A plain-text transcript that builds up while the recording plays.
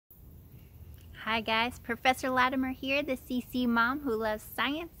Hi guys, Professor Latimer here, the CC mom who loves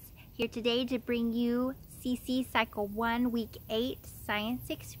science, here today to bring you CC Cycle 1 Week 8 Science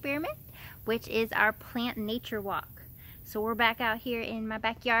Experiment, which is our plant nature walk. So we're back out here in my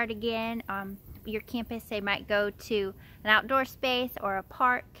backyard again. Your campus, they might go to an outdoor space or a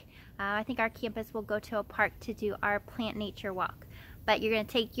park. I think our campus will go to a park to do our plant nature walk. But you're going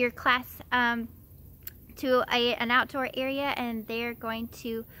to take your class to an outdoor area, and they're going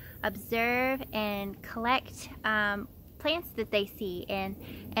to observe and collect plants that they see and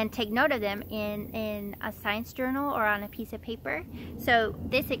take note of them in a science journal or on a piece of paper. So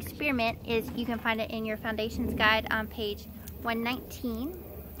this experiment is, you can find it in your Foundations Guide on page 119.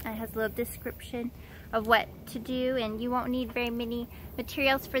 It has a little description of what to do, and you won't need very many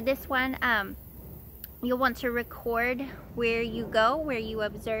materials for this one. You'll want to record where you go, where you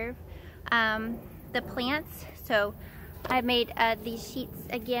observe the plants. So I made these sheets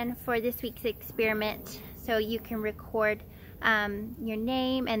again for this week's experiment, so you can record your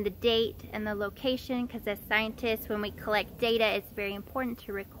name and the date and the location, because as scientists, when we collect data, it's very important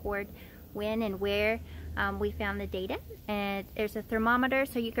to record when and where we found the data. And there's a thermometer,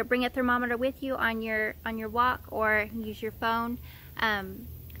 so you could bring a thermometer with you on your walk, or use your phone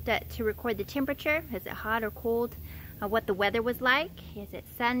to record the temperature. Is it hot or cold? What the weather was like. Is it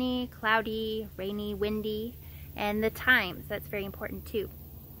sunny, cloudy, rainy, windy? And the times, that's very important too.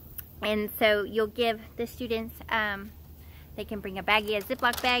 And so you'll give the students, they can bring a baggie, a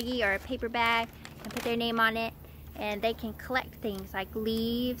Ziploc baggie or a paper bag, and put their name on it, and they can collect things like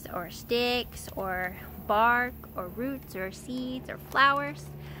leaves or sticks or bark or roots or seeds or flowers,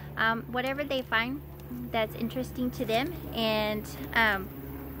 whatever they find that's interesting to them. And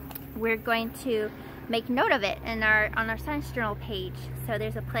we're going to make note of it on our science journal page. So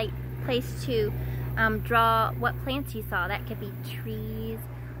there's a place to draw what plants you saw. That could be trees,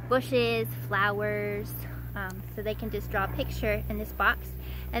 bushes, flowers. So they can just draw a picture in this box.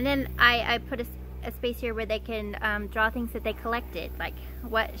 And then I put a space here where they can draw things that they collected, like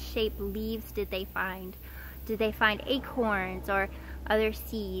what shape leaves did they find? Did they find acorns or other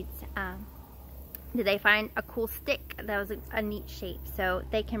seeds? Did they find a cool stick that was a neat shape? So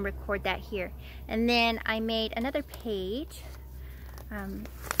they can record that here. And then I made another page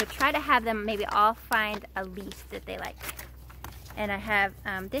to try to have them maybe all find a leaf that they like. And I have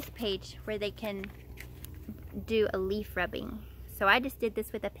this page where they can do a leaf rubbing. So I just did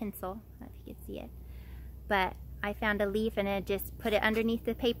this with a pencil, I don't know if you can see it. But I found a leaf and I just put it underneath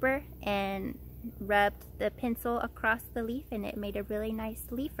the paper and rubbed the pencil across the leaf, and it made a really nice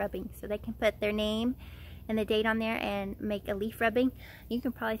leaf rubbing. So they can put their name and the date on there and make a leaf rubbing. You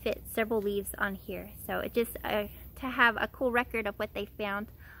can probably fit several leaves on here. So it just to have a cool record of what they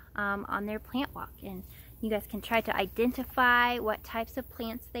found on their plant walk. And you guys can try to identify what types of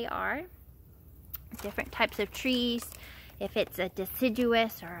plants they are, different types of trees, if it's a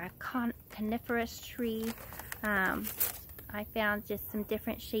deciduous or a coniferous tree. I found just some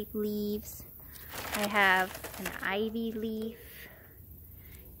different shaped leaves. I have an ivy leaf,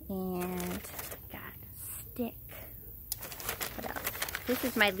 and got a stick. What else? This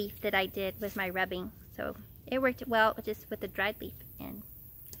is my leaf that I did with my rubbing. So it worked well just with the dried leaf, and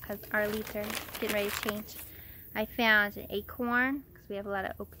because our leaves are getting ready to change. I found an acorn, because we have a lot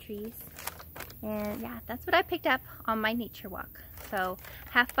of oak trees. And yeah, that's what I picked up on my nature walk. So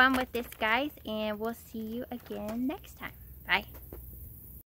have fun with this, guys, and we'll see you again next time. Bye.